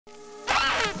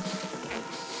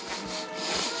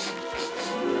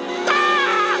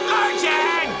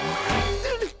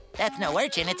That's no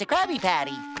urchin, it's a Krabby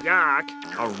Patty. Yuck,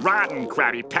 a rotten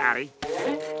Krabby Patty.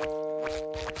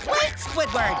 Wait,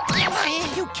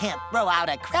 Squidward! You can't throw out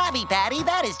a Krabby Patty,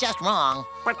 that is just wrong.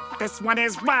 But this one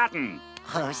is rotten.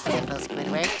 Oh, simple,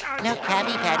 Squidward. No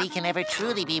Krabby Patty can ever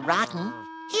truly be rotten.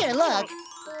 Here, look.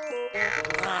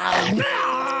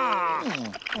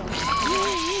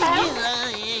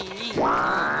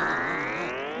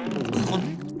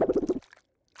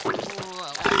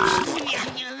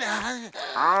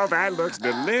 Oh, that looks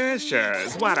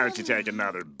delicious. Why don't you take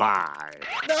another bite?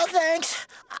 No, thanks.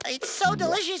 It's so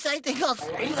delicious, I think I'll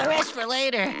save the rest for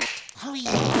later.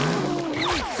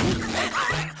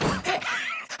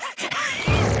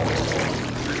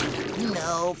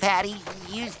 No, Patty,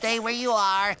 you stay where you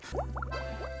are.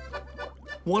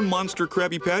 One monster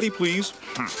Krabby Patty, please.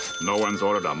 No one's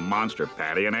ordered a monster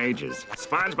patty in ages.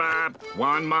 SpongeBob,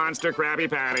 one monster Krabby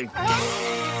Patty.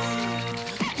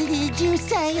 Did you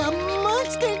say a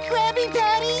monster Krabby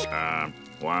Patty?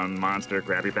 One monster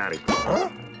Krabby Patty. Huh?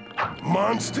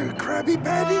 Monster Krabby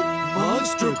Patty?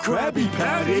 Monster Krabby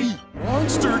Patty?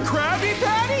 Monster Krabby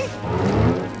Patty?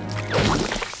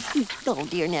 Oh,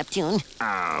 dear Neptune.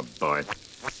 Oh, boy.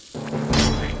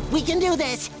 We can do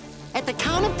this. At the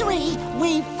count of 3,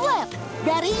 we flip.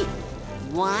 Ready?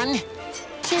 1,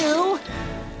 2,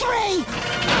 3.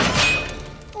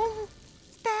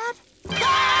 Dad?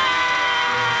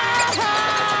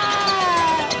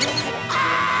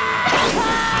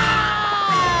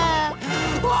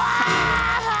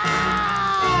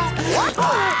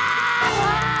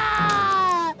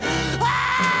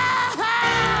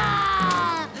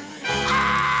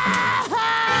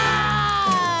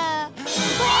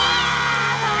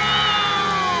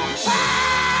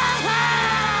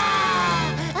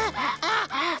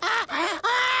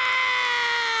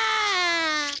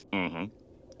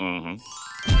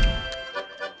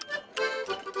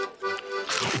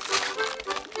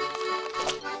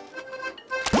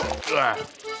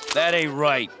 That ain't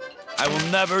right. I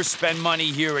will never spend money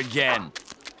here again.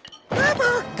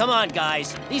 Never! Come on,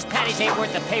 guys. These patties ain't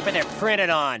worth the paper they're printed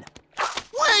on.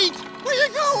 Wait! Where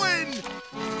you going?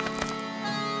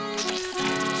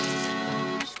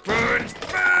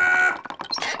 SpongeBob!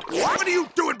 What are you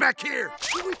doing back here?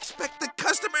 You expect the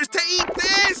customers to eat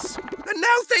this? And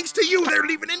now, thanks to you, they're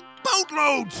leaving in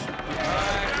boatloads.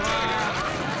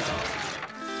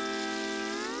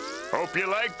 Hope you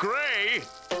like gray.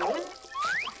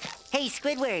 Hey,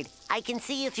 Squidward, I can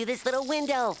see you through this little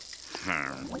window.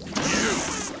 You?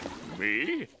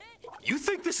 Me? You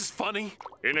think this is funny?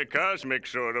 In a cosmic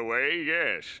sort of way,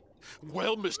 yes.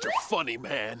 Well, Mr. Funny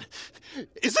Man,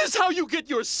 is this how you get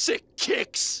your sick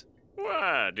kicks?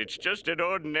 What? It's just an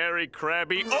ordinary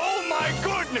Krabby. Oh, my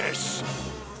goodness!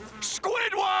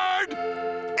 Squidward!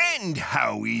 And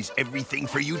how is everything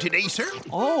for you today, sir?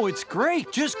 Oh, it's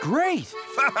great, just great.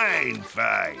 Fine,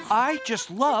 fine. I just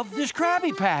love this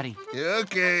Krabby Patty.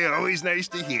 Okay, always nice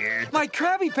to hear. My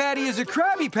Krabby Patty is a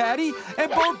Krabby Patty, and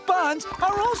both buns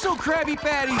are also Krabby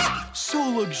Patties. So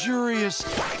luxurious.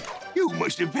 You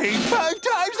must have paid 5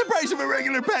 times the price of a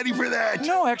regular patty for that.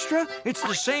 No extra. It's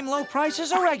the same low price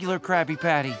as a regular Krabby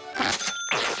Patty.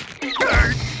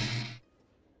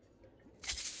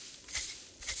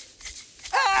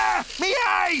 Me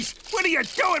eyes! What are you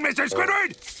doing, Mr.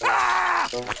 Squidward? Ah!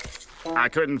 I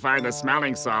couldn't find the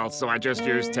smelling salt, so I just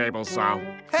used table salt.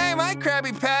 Hey, my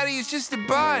Krabby Patty is just a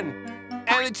bun.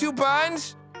 And the 2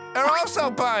 buns are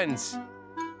also buns.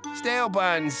 Stale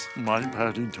buns. My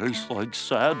patty tastes like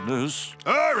sadness.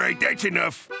 All right, that's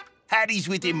enough. Patties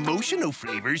with emotional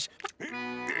flavors.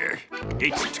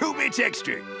 It's 2 bits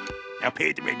extra. Now pay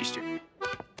at the register.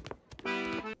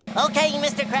 Okay,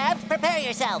 Mr. Krabs, prepare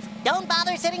yourself. Don't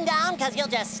bother sitting down, because you'll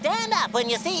just stand up when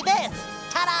you see this.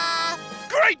 Ta-da!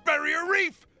 Great Barrier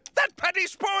Reef! That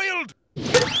patty's spoiled!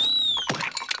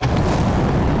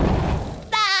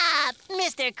 Stop!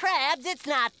 Mr. Krabs, it's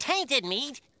not tainted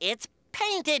meat, it's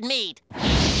painted meat.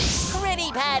 Pretty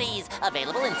patties,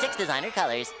 available in 6 designer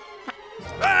colors.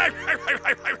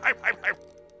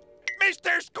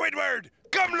 Mr. Squidward,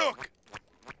 come look!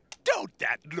 Don't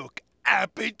that look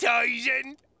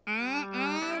appetizing?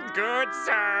 Good,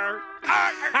 sir.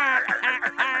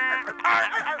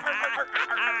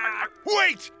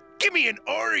 Wait! Give me an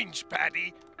orange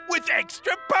patty with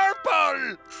extra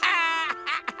purple!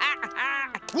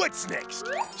 What's next?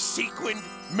 Sequined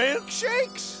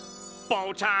milkshakes?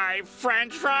 Bow-tie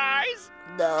French fries?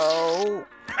 No.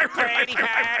 Pretty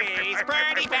patties,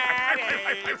 pretty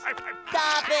patties.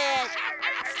 Stop it!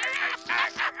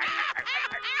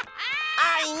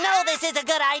 I know this is a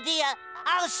good idea.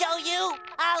 I'll show you.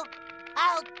 I'll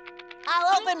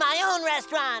open my own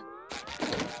restaurant.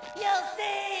 You'll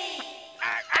see.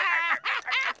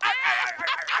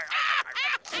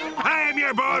 I am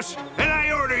your boss, and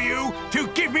I order you to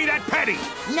give me that patty.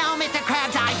 No, Mr.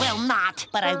 Krabs, I will not.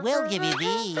 But I will give you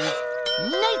these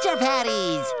nature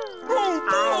patties.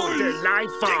 Oh,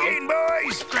 delightful. Dig in,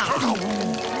 boys.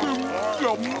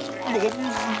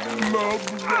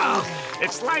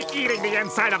 It's like eating the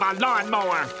inside of a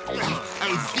lawnmower.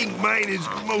 I think mine is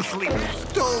mostly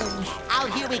stones.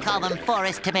 Out here we call them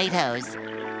forest tomatoes.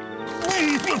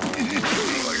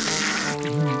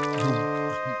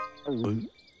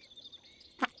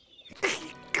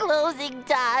 Closing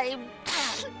time.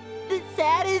 The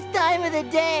saddest time of the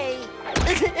day.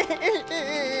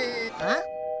 Huh?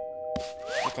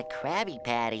 It's a Krabby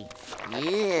Patty.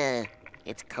 Yeah,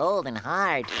 it's cold and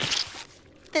hard.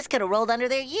 This could have rolled under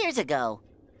there years ago.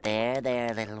 There,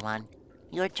 little one.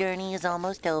 Your journey is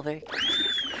almost over.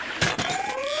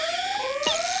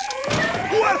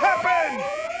 What happened?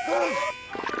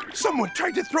 Someone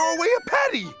tried to throw away a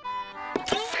patty.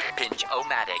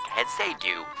 Pinch-O-Matic has saved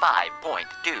you 5.2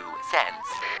 cents.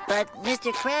 But,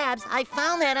 Mr. Krabs, I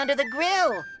found that under the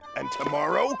grill. And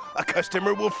tomorrow, a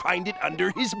customer will find it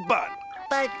under his bun.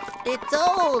 But it's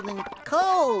old and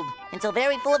cold, and so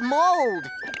very full of mold.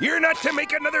 You're not to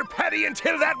make another patty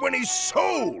until that one is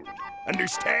sold.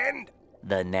 Understand?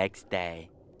 The next day.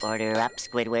 Order up,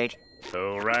 Squidward.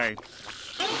 All right.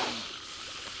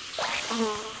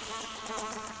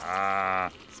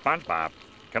 SpongeBob,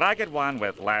 could I get one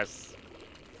with less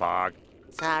fog?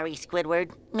 Sorry,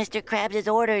 Squidward. Mr. Krabs'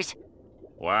 orders.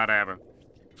 Whatever.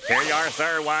 Here you are,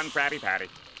 sir. One Krabby Patty.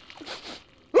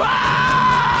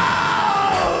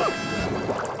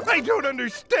 I don't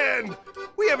understand.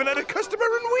 We haven't had a customer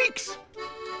in weeks.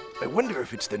 I wonder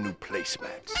if it's the new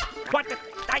placemats. What the...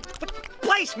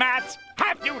 placemats?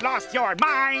 Have you lost your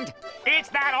mind? It's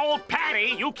that old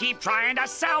patty you keep trying to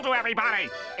sell to everybody.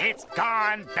 It's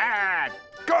gone bad.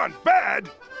 Gone bad?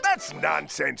 That's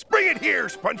nonsense. Bring it here,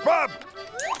 SpongeBob.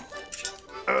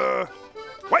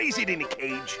 Why is it in a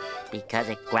cage? Because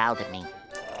it growled at me.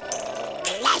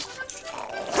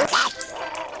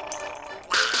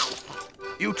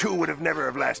 You two would have never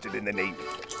have lasted in the Navy.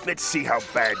 Let's see how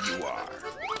bad you are.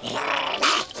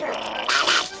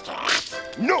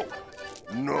 No!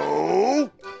 No!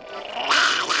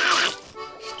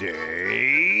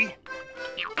 Stay.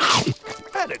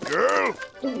 Atta girl.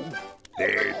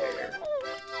 There.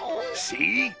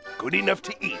 See? Good enough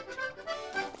to eat.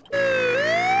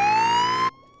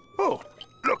 Oh,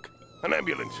 look, an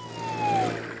ambulance.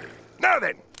 Now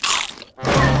then.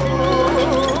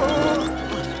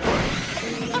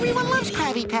 Everyone loves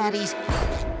Krabby Patties.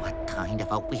 What kind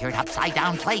of a weird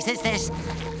upside-down place is this?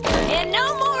 And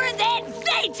no more of that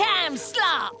daytime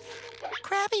slop!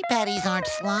 Krabby Patties aren't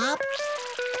slop.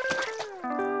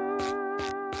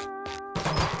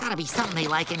 Gotta be something they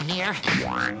like in here.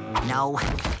 No.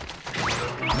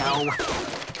 No.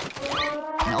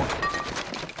 Nope.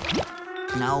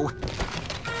 No.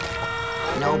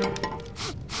 Nope.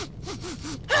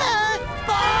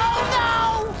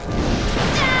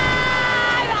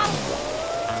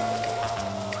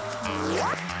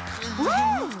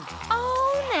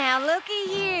 Oh, now looky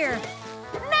here.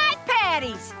 Night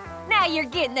patties! Now you're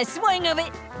getting the swing of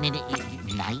it.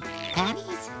 Night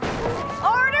patties?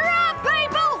 Order up,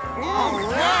 people! All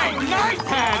right, night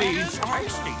patties!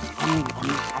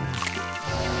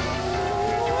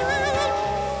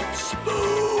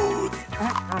 Smooth.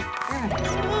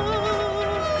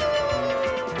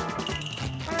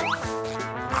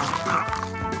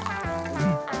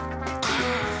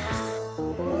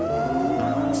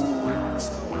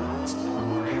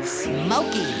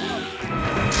 Smoky.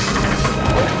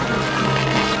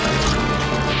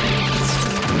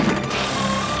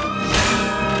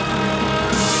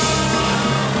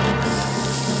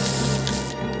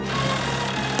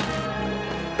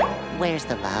 Where's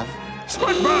the love?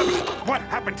 SpongeBob, what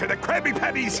happened to the Krabby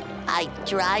Patties? I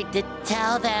tried to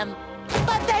tell them,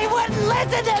 but they wouldn't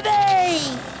listen to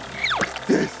me!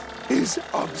 This is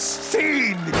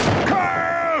obscene!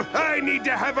 Carl, I need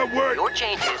to have a word. Your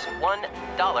change is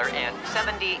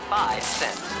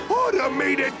 $1.75.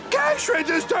 Automated cash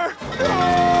register! No!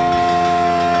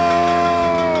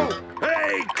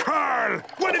 Hey, Carl!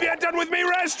 What have you done with me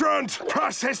restaurant?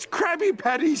 Processed Krabby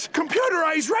Patties,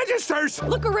 computerized registers!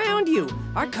 Look around you.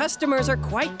 Our customers are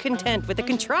quite content with the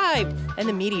contrived and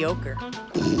the mediocre.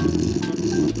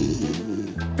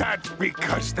 That's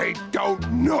because they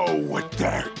don't know what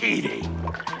they're eating.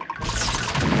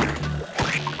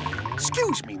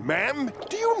 Excuse me, ma'am.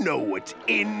 Do you know what's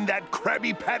in that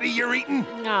Krabby Patty you're eating?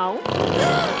 No.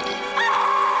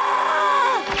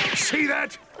 See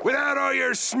that? Without all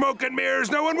your smoke and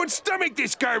mirrors, no one would stomach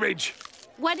this garbage.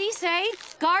 What'd he say?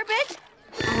 Garbage?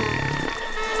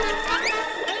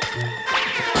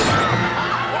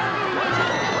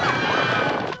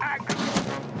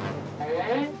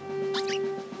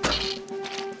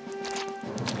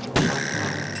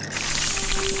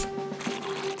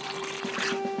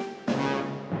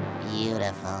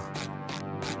 Beautiful.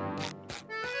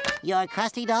 Your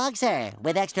crusty dog, sir,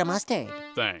 with extra mustard.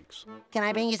 Thanks. Can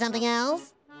I bring you something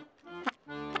else?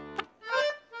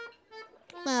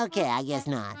 Okay, I guess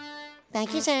not.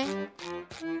 Thank you, sir.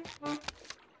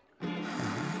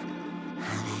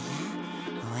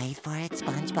 Wait for it,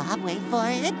 SpongeBob, wait for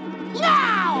it.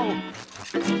 Now!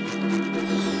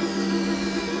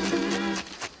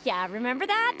 Yeah, remember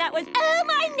that? That was, oh,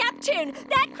 my Neptune!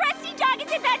 That crusty dog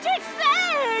is about to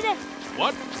explode!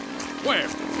 What? Where?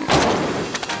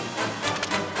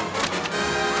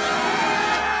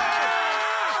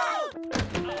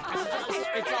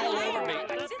 It's all over me.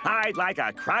 I'd like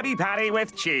a Krabby Patty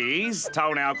with cheese,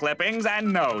 toenail clippings,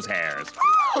 and nose hairs.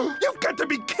 You've got to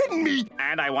be kidding me!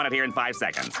 And I want it here in 5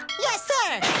 seconds. Yes,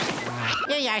 sir!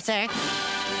 Here you are, sir.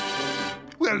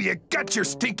 Well, you got your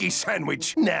stinky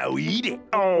sandwich. Now eat it.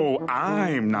 Oh,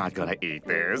 I'm not gonna eat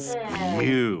this.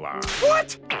 You are.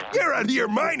 What? You're out of your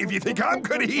mind if you think I'm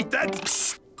gonna eat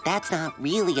that. That's not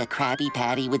really a Krabby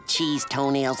Patty with cheese,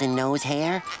 toenails, and nose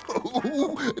hair.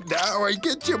 Oh, now I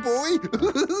get you, boy.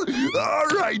 All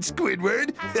right,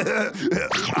 Squidward.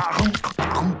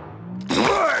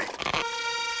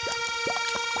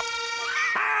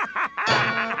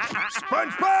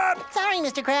 SpongeBob! Sorry,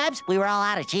 Mr. Krabs. We were all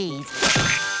out of cheese.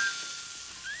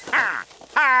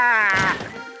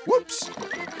 Whoops.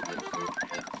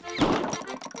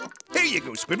 Here you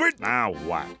go, Squidward. Now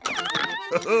what?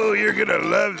 Oh, you're gonna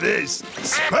love this.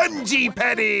 Spongy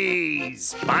patties!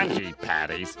 Spongy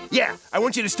patties? Yeah, I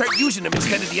want you to start using them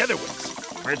instead of the other ones.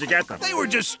 Where'd you get them? They were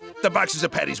just the boxes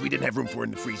of patties we didn't have room for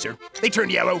in the freezer. They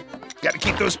turned yellow. Gotta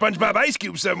keep those SpongeBob ice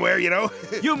cubes somewhere, you know?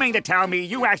 You mean to tell me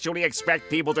you actually expect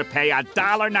people to pay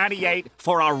 $1.98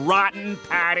 for a rotten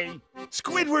patty?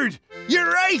 Squidward,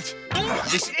 you're right! Oh,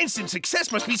 this instant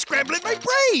success must be scrambling my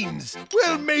brains!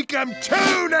 We'll make them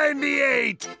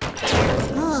 $2.98!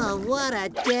 Oh, what a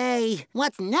day.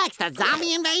 What's next, a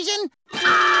zombie invasion?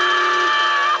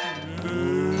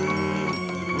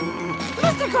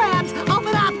 Mr. Krabs,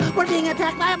 open up! We're being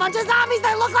attacked by a bunch of zombies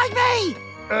that look like me!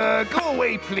 Go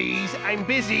away, please. I'm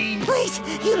busy. Please,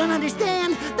 you don't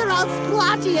understand. They're all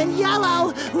splotchy and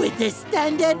yellow with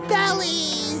distended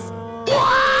bellies.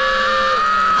 Whoa!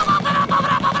 Open up, open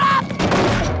up, open up!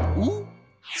 Ooh.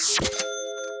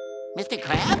 Mr.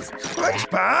 Krabs?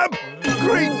 SpongeBob!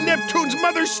 Great Neptune's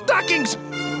mother stockings!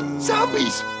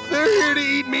 Zombies! They're here to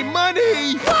eat me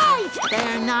money! Right!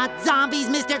 They're not zombies,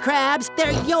 Mr. Krabs.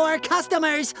 They're your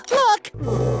customers. Look!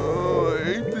 Oh, I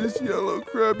ate this yellow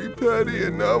Krabby Patty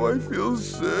and now I feel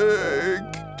sick.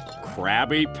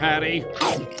 Krabby Patty?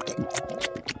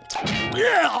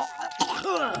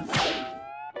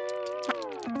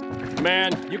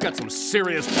 Man, you got some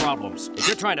serious problems. If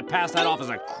you're trying to pass that off as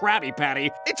a Krabby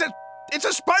Patty... It's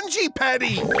a spongy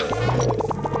patty!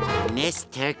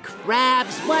 Mr.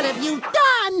 Krabs, what have you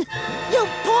done? You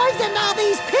poisoned all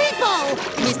these people!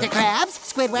 Mr. Krabs,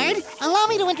 Squidward, allow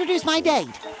me to introduce my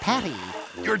date, Patty.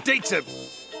 Your date's a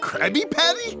Krabby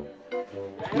Patty?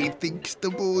 Methinks the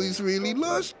boys really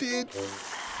lost it.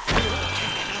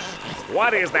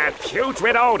 What is that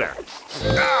putrid odor?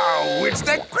 Oh, it's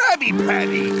that Krabby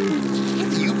Patty!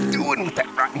 What are you doing with that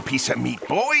rotten piece of meat,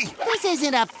 boy? This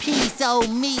isn't a piece o'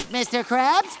 meat, Mr.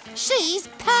 Krabs. She's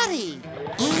Patty.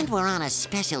 And we're on a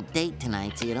special date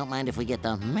tonight, so you don't mind if we get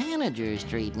the manager's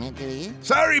treatment, do you?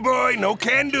 Sorry, boy, no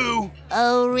can do.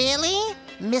 Oh, really?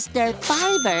 Mr.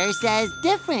 Fiver says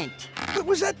different. What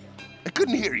was that? I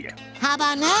couldn't hear you. How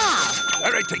about now?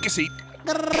 All right, take a seat.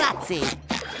 Grazie.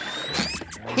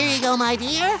 Here you go, my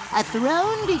dear. A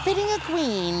throne befitting a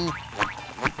queen.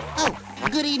 Oh,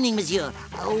 good evening, monsieur.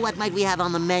 What might we have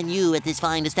on the menu at this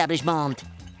fine establishment?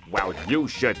 Well, you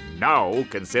should know,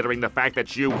 considering the fact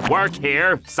that you work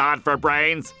here, sod for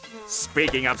brains.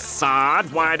 Speaking of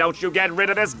sod, why don't you get rid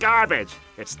of this garbage?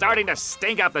 It's starting to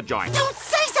stink up the joint. Don't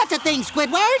say such a thing,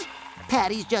 Squidward!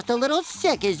 Patty's just a little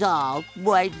sick is all.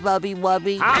 Right, Rubby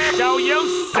Wubby? I'll show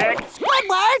you sick.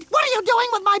 Squidward, what are you doing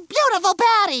with my beautiful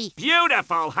Patty?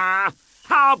 Beautiful, huh?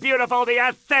 How beautiful do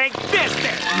you think this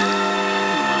is?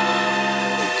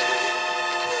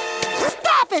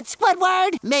 Stop Stop it,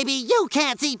 Squidward! Maybe you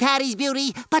can't see Patty's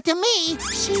beauty, but to me,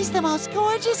 she's the most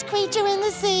gorgeous creature in the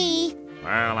sea.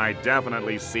 Well, I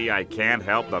definitely see I can't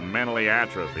help the mentally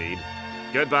atrophied.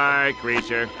 Goodbye,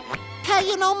 creature. Pay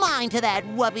you no mind to that,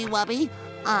 Wubby Wubby.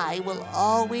 I will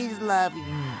always love you.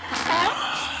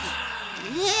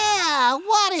 Yeah,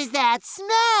 what is that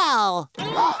smell?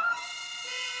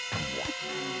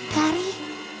 Patty?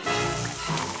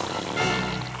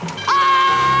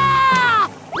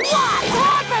 Ah! What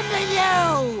happened to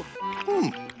you?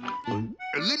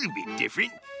 A little bit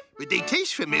different, but they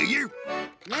taste familiar.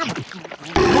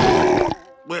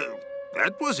 Well,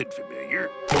 that wasn't familiar.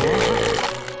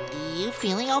 You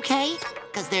feeling okay?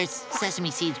 Because there's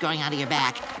sesame seeds growing out of your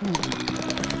back.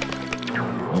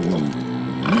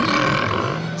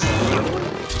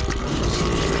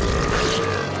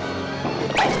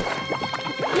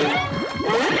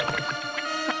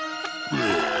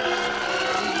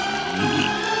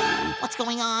 What's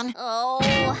going on? Oh,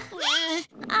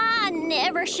 I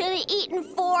never should have eaten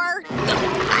 4.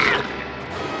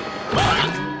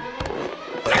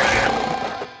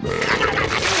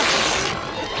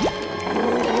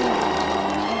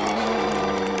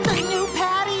 The new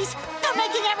patties! They're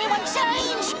making everyone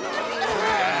change!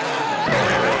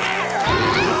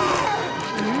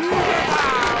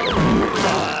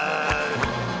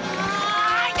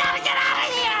 I gotta get out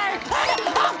of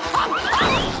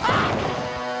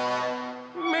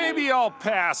here! Maybe I'll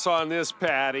pass on this,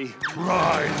 Patty.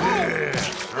 Try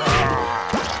this.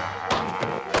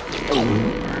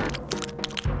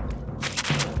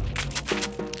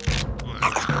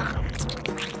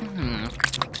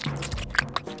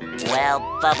 Well,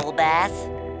 Bubble Bath,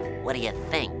 what do you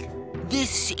think?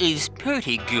 This is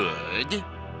pretty good.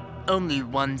 Only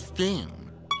one thing.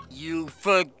 You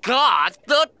forgot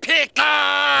the pickles!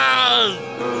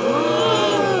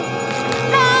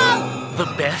 No! The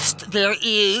best there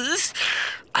is?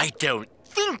 I don't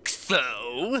think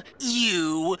so.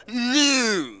 You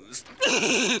lose.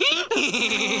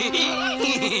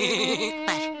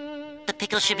 But the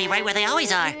pickles should be right where they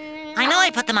always are. I know I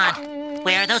put them on.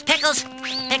 Where are those pickles?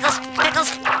 Pickles,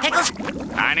 pickles, pickles.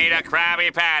 I need a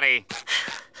Krabby Patty.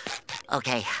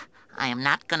 Okay, I am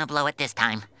not gonna blow it this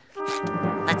time.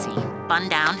 Let's see. Bun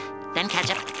down, then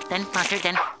ketchup, then mustard,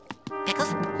 then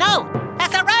pickles? No!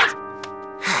 That's not right!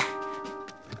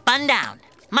 Bun down,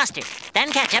 mustard,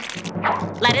 then ketchup,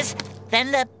 lettuce,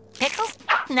 then the pickles?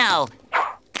 No.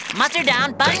 Mustard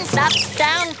down, buns up,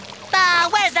 down. Ah,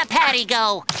 where's the patty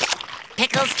go?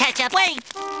 Pickles, ketchup, wait!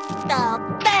 Oh,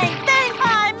 bang, bang,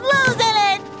 I'm losing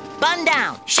it! Bun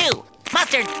down, shoe,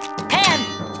 mustard, pan,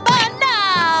 bun,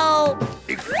 no!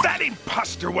 If that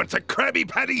imposter wants a Krabby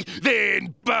Patty,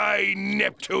 then by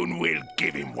Neptune we'll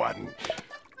give him one.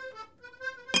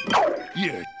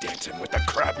 You're dancing with the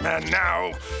crab man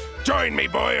now. Join me,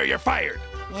 boy, or you're fired.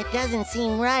 It doesn't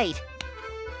seem right,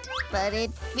 but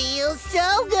it feels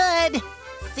so good.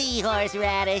 Seahorse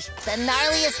radish, the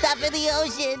gnarliest stuff in the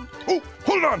ocean. Oh,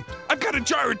 hold on. I've got a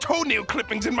jar of toenail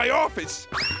clippings in my office.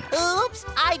 Oops,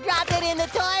 I dropped it in the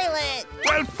toilet.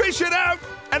 Well, fish it out,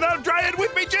 and I'll dry it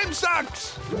with me gym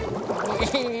socks.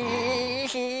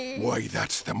 Why,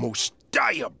 that's the most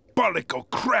diabolical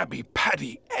Krabby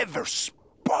Patty ever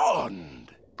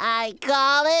spawned. I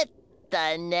call it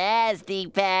the Nasty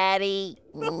Patty.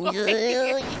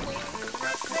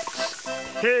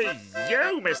 Hey,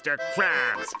 you, Mr.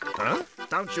 Krabs! Huh?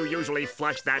 Don't you usually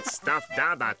flush that stuff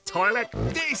down the toilet?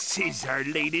 This is our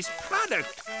latest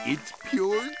product. It's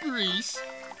pure grease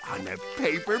on a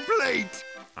paper plate.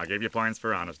 I'll give you points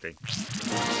for honesty.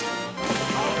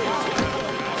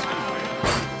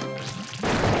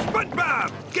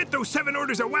 SpongeBob, get those 7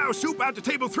 orders of Wow Soup out to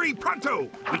table 3 pronto.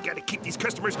 We gotta keep these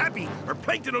customers happy, or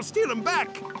Plankton will steal them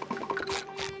back.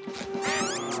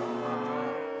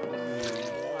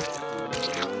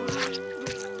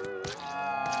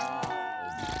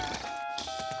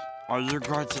 Are you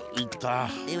going to eat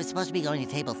that? It was supposed to be going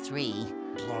to table 3.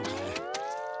 Okay.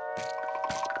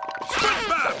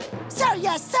 SpongeBob! Sir,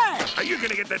 yes, sir! Are you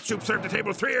gonna get that soup served to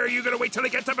table 3, or are you gonna wait till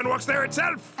it gets up and walks there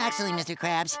itself? Actually, Mr.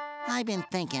 Krabs, I've been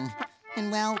thinking,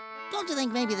 and well, don't you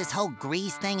think maybe this whole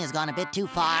grease thing has gone a bit too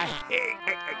far?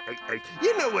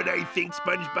 You know what I think,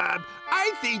 SpongeBob?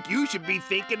 I think you should be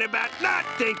thinking about not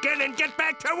thinking and get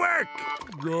back to work!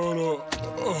 Gotta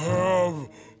have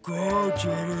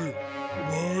gradually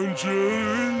one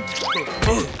chili.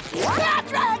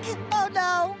 Patrick! Oh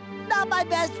no, not my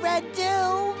best friend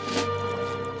too!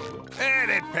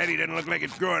 That patty doesn't look like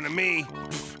it's growing to me.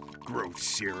 Pfft, growth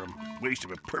serum. Waste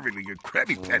of a perfectly good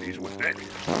Krabby Patties, wasn't it?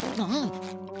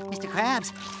 Mr.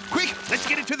 Krabs. Quick, let's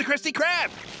get into the Krusty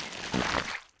Krab!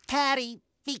 Patty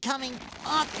becoming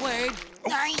awkward.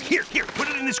 Here, put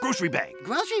it in this grocery bag.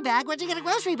 Grocery bag? Where'd you get a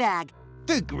grocery bag?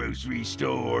 The grocery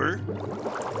store.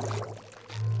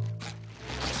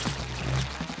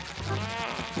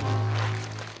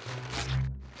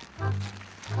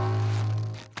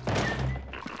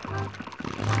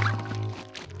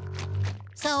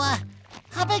 So,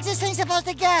 how big's this thing supposed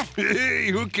to get?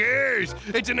 Hey, who cares?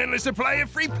 It's an endless supply of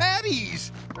free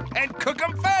patties. And cook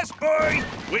them fast, boy.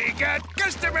 We got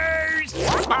customers.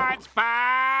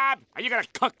 SpongeBob! Are you gonna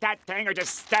cook that thing or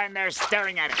just stand there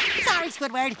staring at it? Sorry,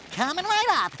 Squidward. Coming right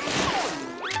up.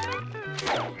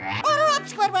 Order up,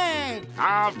 Squidward.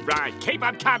 All right, keep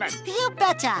them coming. You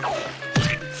betcha.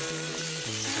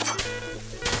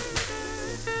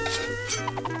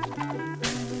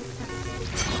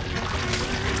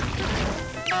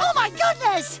 Oh, my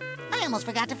goodness! I almost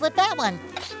forgot to flip that one.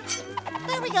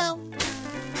 There we go.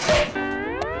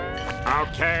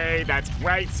 Okay, that's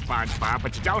great, SpongeBob,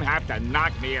 but you don't have to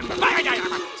knock me in the...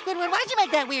 Squidward, why'd you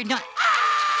make that weird noise?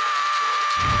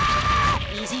 Ah!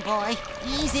 Easy, boy.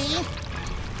 Easy.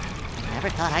 Never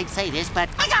thought I'd say this, but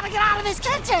I gotta get out of this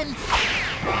kitchen!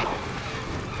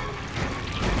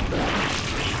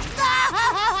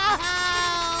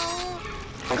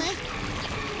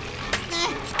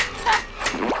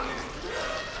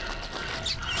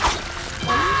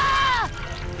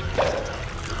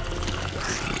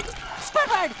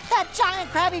 Squidward, that giant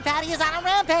Krabby Patty is on a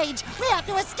rampage! We have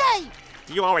to escape!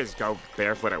 Do you always go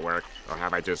barefoot at work, or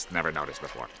have I just never noticed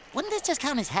before? Wouldn't this just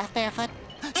count as half barefoot?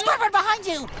 Squidward, behind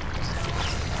you!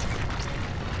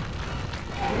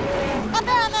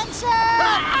 Abandon ship!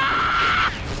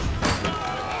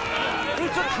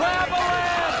 It's a crab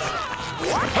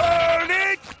avalanche! Hold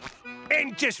it!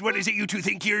 And just what is it you two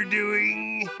think you're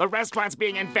doing? The restaurant's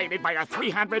being invaded by a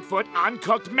 300-foot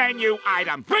uncooked menu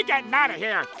item. We're getting out of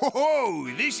here. Oh,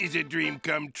 this is a dream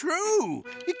come true.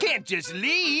 You can't just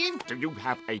leave. Do you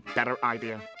have a better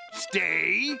idea?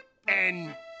 Stay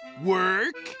and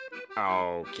work.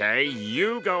 Okay,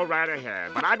 you go right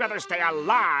ahead. But I'd rather stay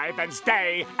alive than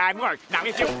stay and work. Now,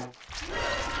 if you...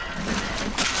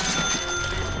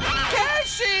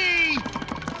 Cassie!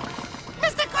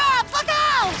 Mr. Krabs, look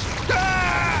out!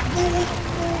 Ah!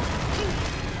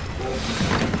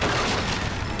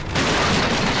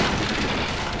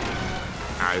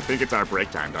 I think it's our break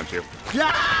time, don't you?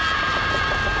 Ah!